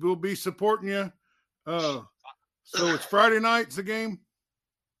we'll be supporting you. So it's Friday night's the game?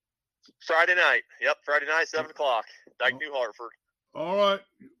 Friday night. Yep, Friday night, 7 o'clock. Dike New Hartford. All right.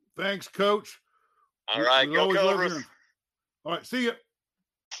 Thanks, Coach. All right, go Cobras. All right, see ya.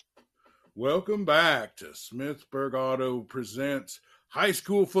 Welcome back to Smithsburg Auto presents high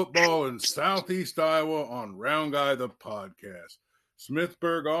school football in Southeast Iowa on Round Guy the podcast.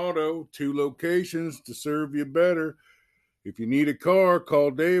 Smithsburg Auto, 2 locations to serve you better. If you need a car, call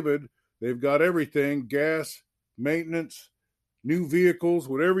David. They've got everything, gas, maintenance, new vehicles,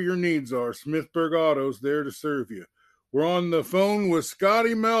 whatever your needs are. Smithsburg Auto's there to serve you. We're on the phone with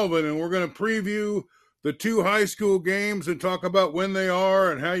Scotty Melvin, and we're going to preview the 2 high school games and talk about when they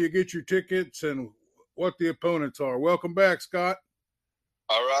are and how you get your tickets and what the opponents are. Welcome back, Scott.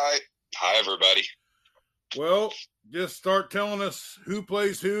 All right. Hi, everybody. Well, just start telling us who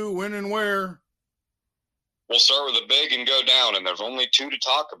plays who, when, and where. We'll start with the big and go down, and there's only 2 to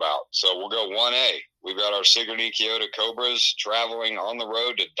talk about. So we'll go 1A. We've got our Sigourney Keota Cobras traveling on the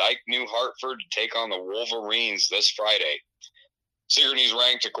road to Dike New Hartford to take on the Wolverines this Friday. Sigourney's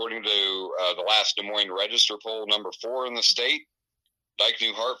ranked, according to the last Des Moines Register poll, number 4 in the state. Dike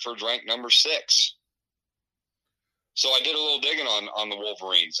New Hartford's ranked number 6. So I did a little digging on the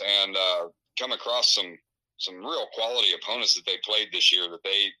Wolverines and come across some real quality opponents that they played this year that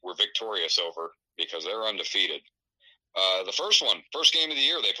they were victorious over because they're undefeated. The first game of the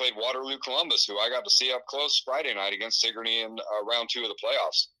year, they played Waterloo Columbus, who I got to see up close Friday night against Sigourney in round 2 of the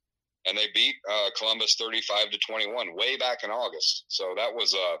playoffs. And they beat Columbus 35-21 way back in August. So that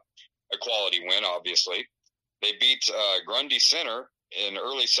was a quality win, obviously. They beat Grundy Center in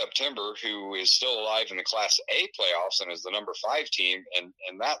early September, who is still alive in the Class A playoffs and is the number 5 team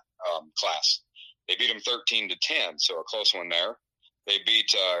in that class. They beat them 13-10, so a close one there. They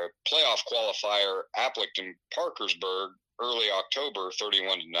beat playoff qualifier Appleton Parkersburg early October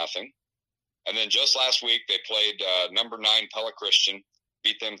 31-0. And then just last week they played number 9 Pella Christian,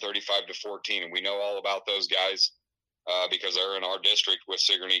 beat them 35-14. And we know all about those guys because they're in our district with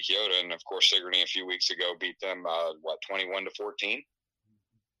Sigourney Keota. And of course, Sigourney a few weeks ago beat them 21-14.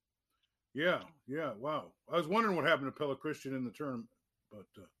 Yeah. Wow. I was wondering what happened to Pella Christian in the tournament, but.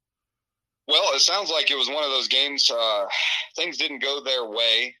 Well, it sounds like it was one of those games. Things didn't go their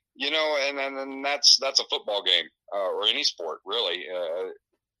way, and that's a football game or any sport, really.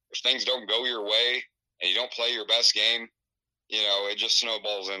 If things don't go your way and you don't play your best game, it just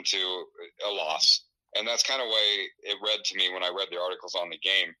snowballs into a loss. And that's kind of the way it read to me when I read the articles on the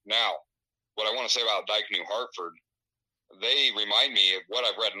game. Now, what I want to say about Dike New Hartford, they remind me of what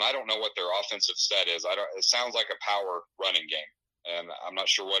I've read, and I don't know what their offensive set is. It sounds like a power running game. And I'm not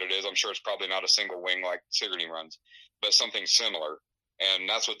sure what it is. I'm sure it's probably not a single wing like Sigourney runs, but something similar. And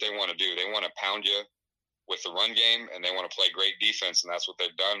that's what they want to do. They want to pound you with the run game, and they want to play great defense, and that's what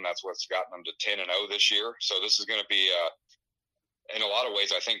they've done. And that's what's gotten them to 10-0 this year. So this is going to be, in a lot of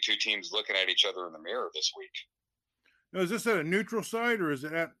ways, I think two teams looking at each other in the mirror this week. Now, is this at a neutral site or is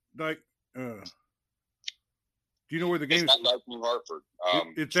it at Dike? Do you know where the game is? It's at Dike New Hartford.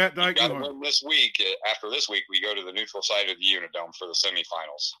 It's at Dike New Hartford. Win this week. After this week, we go to the neutral site of the Unidome for the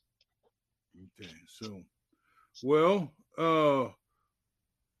semifinals. Okay, so, well,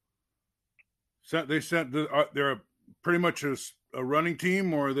 they sent they're pretty much a running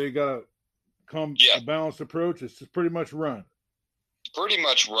team, or they got a balanced approach. It's just pretty much run. Pretty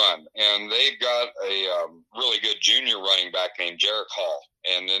much run, and they've got a really good junior running back named Jarek Hall.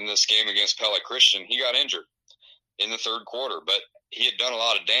 And in this game against Pella Christian, he got injured in the third quarter, but he had done a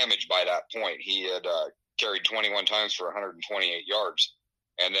lot of damage by that point. He had carried 21 times for 128 yards,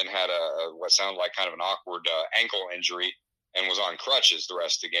 and then had what sounded like kind of an awkward ankle injury, and was on crutches the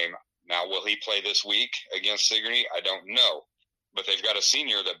rest of the game. Now, will he play this week against Sigourney? I don't know, but they've got a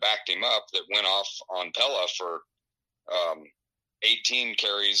senior that backed him up that went off on Pella for 18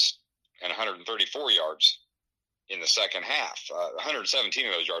 carries and 134 yards in the second half. 117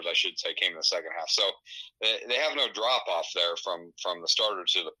 of those yards, I should say, came in the second half. So they have no drop-off there from the starter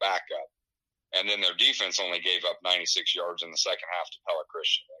to the backup. And then their defense only gave up 96 yards in the second half to Pella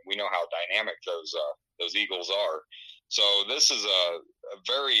Christian. We know how dynamic those Eagles are. So this is a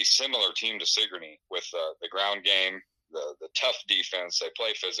very similar team to Sigourney with the ground game, the tough defense. They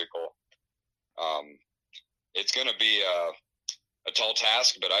play physical. It's going to be a tall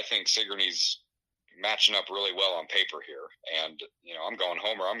task, but I think Sigourney's matching up really well on paper here. And I'm going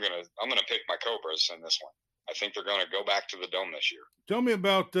Homer. I'm gonna pick my Cobras in this one. I think they're going to go back to the Dome this year. Tell me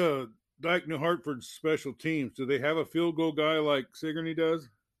about Dike New Hartford's special teams. Do they have a field goal guy like Sigourney does?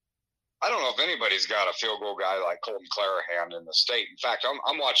 I don't know if anybody's got a field goal guy like Colton Clarahan in the state. In fact,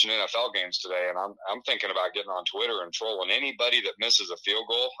 I'm watching NFL games today, and I'm thinking about getting on Twitter and trolling anybody that misses a field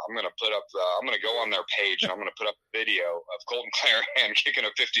goal. I'm going to go on their page, and I'm going to put up a video of Colton Clarahan kicking a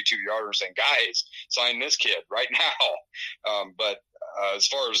 52-yarder and saying, "Guys, sign this kid right now." But as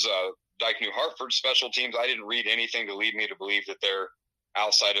far as Dike New Hartford special teams, I didn't read anything to lead me to believe that they're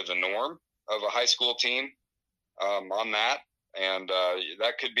outside of the norm of a high school team on that. And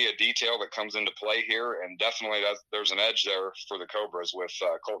that could be a detail that comes into play here, and definitely there's an edge there for the Cobras with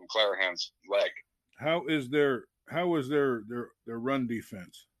Colton Clarahan's leg. How is their run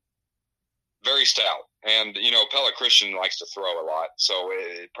defense? Very stout, and Pella Christian likes to throw a lot, so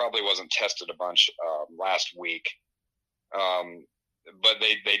it probably wasn't tested a bunch last week. But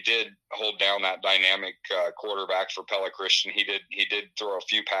they did hold down that dynamic quarterback for Pella Christian. He did throw a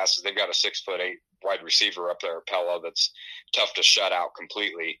few passes. They've got a 6'8" wide receiver up there at Pella that's tough to shut out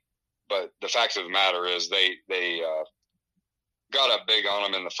completely. But the fact of the matter is they got up big on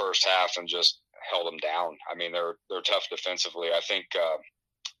them in the first half and just held them down. I mean, they're tough defensively. I think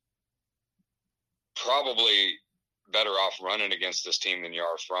probably better off running against this team than you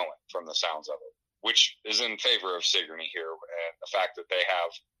are throwing, from the sounds of it, which is in favor of Sigourney here. And the fact that they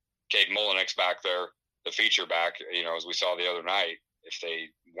have Cade Mullenix back there, the feature back, as we saw the other night, if they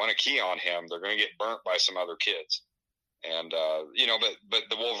want to key on him, they're going to get burnt by some other kids. And, but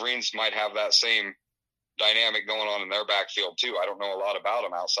the Wolverines might have that same dynamic going on in their backfield too. I don't know a lot about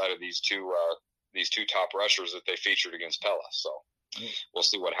them outside of these two top rushers that they featured against Pella. So we'll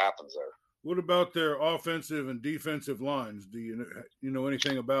see what happens there. What about their offensive and defensive lines? Do you know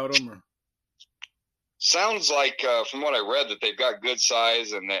anything about them? Or? Sounds like from what I read that they've got good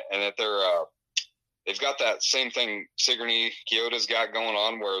size and that they've got that same thing Sigourney Keota's got going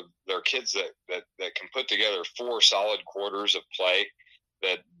on, where they're kids that can put together 4 solid quarters of play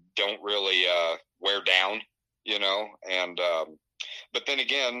that don't really wear down, and but then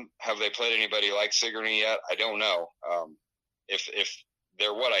again, have they played anybody like Sigourney yet? I don't know. If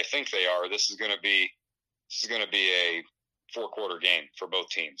they're what I think they are, this is going to be a 4-quarter game for both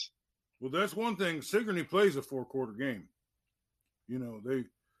teams. Well, that's one thing. Sigourney plays a 4-quarter game.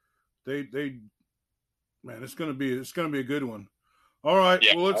 They man, it's gonna be a good one. All right,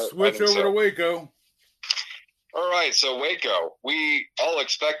 yeah, well, let's switch over to Waco. All right, so Waco, we all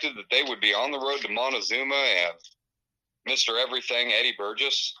expected that they would be on the road to Montezuma, and Mr. Everything, Eddie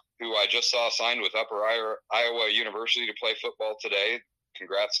Burgess, who I just saw signed with Upper Iowa University to play football today.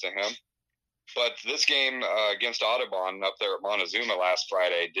 Congrats to him. But this game against Audubon up there at Montezuma last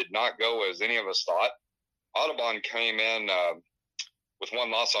Friday did not go as any of us thought. Audubon came in with 1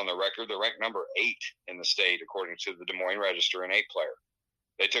 loss on their record. They're ranked number 8 in the state, according to the Des Moines Register, an 8-player.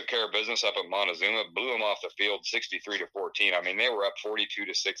 They took care of business up at Montezuma, blew them off the field 63-14. I mean, they were up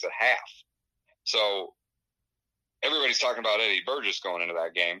 42-6 at half. So everybody's talking about Eddie Burgess going into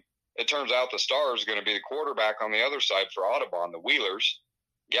that game. it turns out the star is going to be the quarterback on the other side for Audubon, the Wheelers,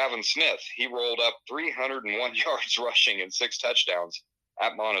 Gavin Smith. He rolled up 301 yards rushing and 6 touchdowns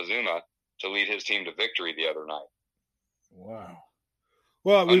at Montezuma to lead his team to victory the other night. Wow.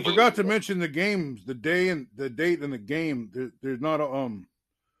 Well, we forgot to mention the games, the date and the game. There's not a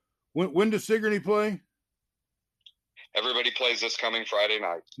when does Sigourney play? Everybody plays this coming Friday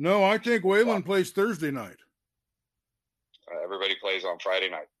night. No, I think Wayland plays Thursday night. Everybody plays on Friday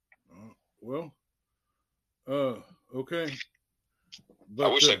night. Okay. But,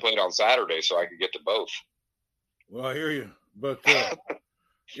 I wish they played on Saturday so I could get to both. Well, I hear you. But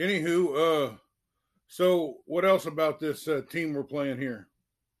anywho, so what else about this team we're playing here?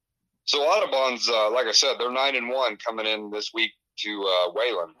 So Audubon's, like I said, they're 9-1 coming in this week to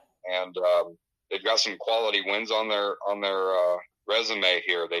Wayland, and they've got some quality wins on their resume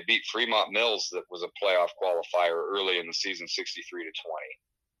here. They beat Fremont Mills, that was a playoff qualifier early in the season, 63-20.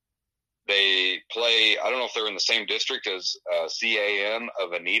 They play, I don't know if they're in the same district as CAM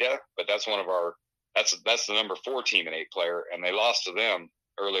of Anita, but that's one of our that's the number 4 team in 8-player, and they lost to them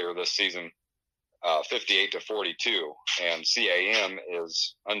earlier this season, 58-42, and CAM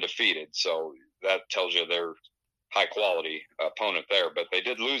is undefeated, so that tells you they're high quality opponent there, but they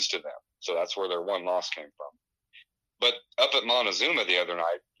did lose to them, so that's where their one loss came from. But up at Montezuma the other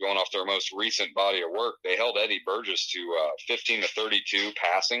night, going off their most recent body of work, they held Eddie Burgess to 15-32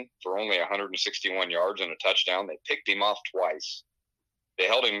 passing for only 161 yards and a touchdown. They picked him off twice. They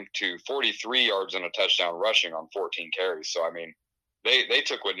held him to 43 yards and a touchdown rushing on 14 carries. So, I mean, they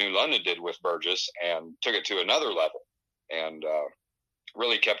took what New London did with Burgess and took it to another level and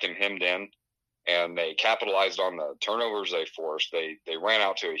really kept him hemmed in. And they capitalized on the turnovers they forced. They ran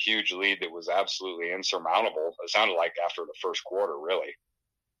out to a huge lead that was absolutely insurmountable. It sounded like after the first quarter, really.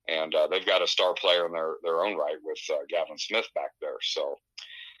 And they've got a star player in their own right with Gavin Smith back there. So,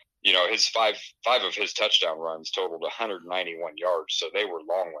 you know, his five of his touchdown runs totaled 191 yards. So they were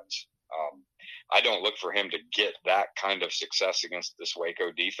long ones. I don't look for him to get that kind of success against this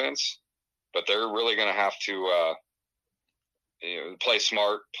Waco defense, but they're really going to have to play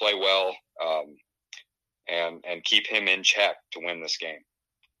smart, play well, and keep him in check to win this game.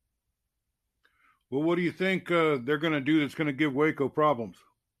 Well, what do you think they're going to do that's going to give Waco problems?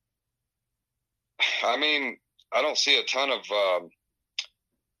 I mean, I don't see a ton of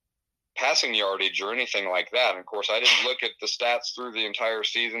passing yardage or anything like that. And of course, I didn't look at the stats through the entire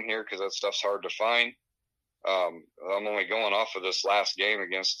season here because that stuff's hard to find. I'm only going off of this last game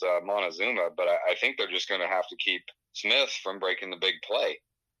against Montezuma, but I think they're just going to have to keep Smith from breaking the big play.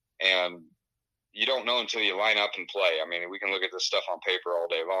 And you don't know until you line up and play. I mean, we can look at this stuff on paper all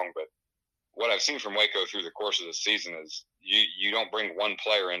day long, but what I've seen from Waco through the course of the season is you don't bring one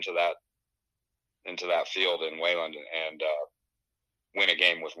player into that field in Wayland and win a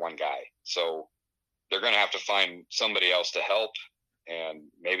game with one guy. So they're going to have to find somebody else to help, and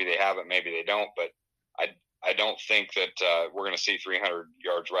maybe they have it, maybe they don't, but I don't think that we're going to see 300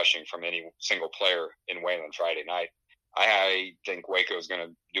 yards rushing from any single player in Wayland Friday night. I think Waco is going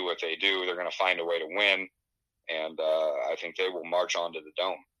to do what they do. They're going to find a way to win, and I think they will march on to the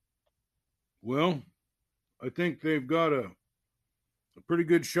Dome. Well, I think they've got a pretty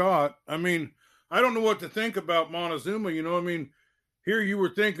good shot. I mean, I don't know what to think about Montezuma. You know, I mean, here you were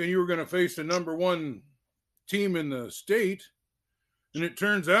thinking you were going to face the number 1 team in the state, and it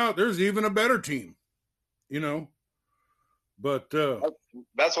turns out there's even a better team, you know. But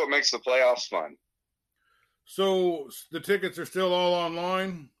that's what makes the playoffs fun. So the tickets are still all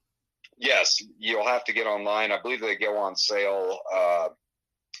online? Yes, you'll have to get online. I believe they go on sale, I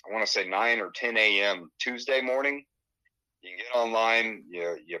want to say 9 or 10 a.m. Tuesday morning. You can get online.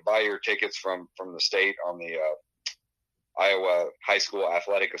 You buy your tickets from the state on the Iowa High School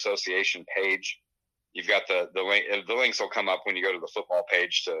Athletic Association page. You've got the link. The links will come up when you go to the football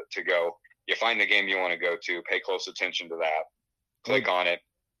page to go. You find the game you want to go to. Pay close attention to that. Click on it.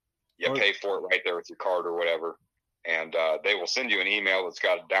 You pay for it right there with your card or whatever, and they will send you an email that's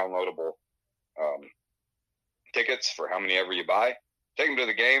got downloadable tickets for how many ever you buy. Take them to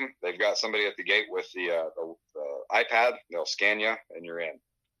the game. They've got somebody at the gate with the iPad. They'll scan you, and you're in.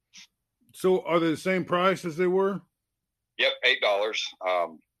 So are they the same price as they were? Yep,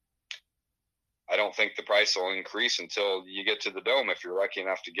 $8. I don't think the price will increase until you get to the Dome if you're lucky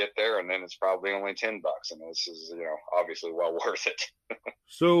enough to get there, and then it's probably only $10. And this is, obviously well worth it.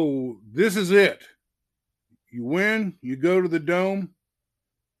 So this is it. You win, you go to the Dome.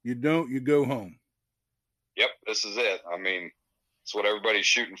 You don't, you go home. Yep, this is it. I mean, it's what everybody's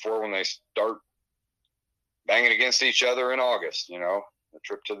shooting for when they start banging against each other in August, the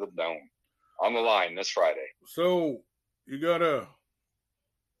trip to the Dome on the line this Friday. So you got a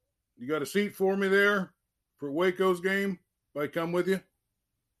You got a seat for me there for Waco's game? If I come with you?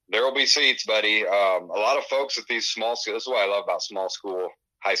 There will be seats, buddy. A lot of folks at these small schools, this is what I love about small school,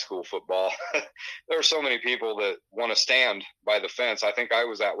 high school football. There are so many people that want to stand by the fence. I think I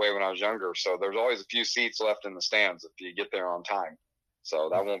was that way when I was younger. So there's always a few seats left in the stands if you get there on time. So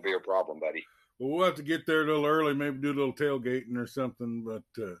that won't be a problem, buddy. Well, we'll have to get there a little early, maybe do a little tailgating or something. But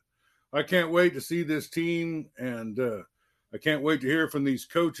I can't wait to see this team, and I can't wait to hear from these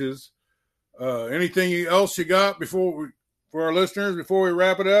coaches. Anything else you got for our listeners before we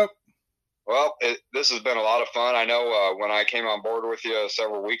wrap it up? Well, this has been a lot of fun. I know when I came on board with you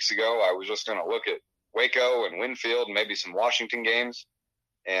several weeks ago, I was just going to look at Waco and Winfield and maybe some Washington games,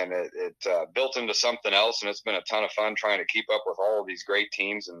 and it built into something else, and it's been a ton of fun trying to keep up with all of these great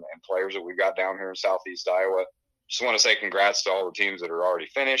teams and players that we've got down here in Southeast Iowa. Just want to say congrats to all the teams that are already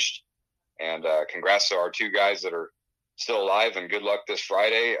finished, and congrats to our 2 guys that are still alive, and good luck this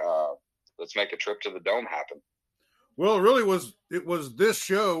Friday. Let's make a trip to the Dome happen. Well, it was this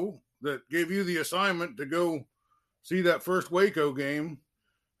show that gave you the assignment to go see that first Waco game,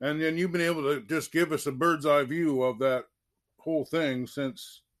 and then you've been able to just give us a bird's eye view of that whole thing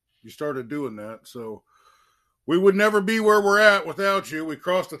since you started doing that. So we would never be where we're at without you. We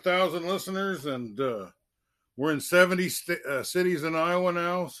crossed 1,000 listeners, and we're in 70 cities in Iowa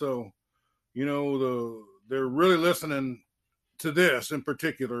now. So, you know, they're really listening to this in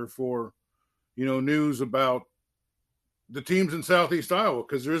particular for, you know, news about the teams in Southeast Iowa,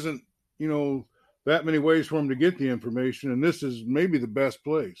 because there isn't, you know, that many ways for them to get the information, and this is maybe the best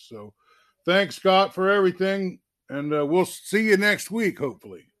place. So thanks, Scott, for everything, and we'll see you next week,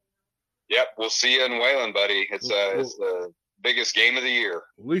 hopefully. Yep, we'll see you in Wayland, buddy. It's the biggest game of the year.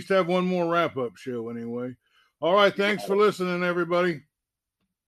 At least have one more wrap-up show anyway. All right, thanks for listening, everybody.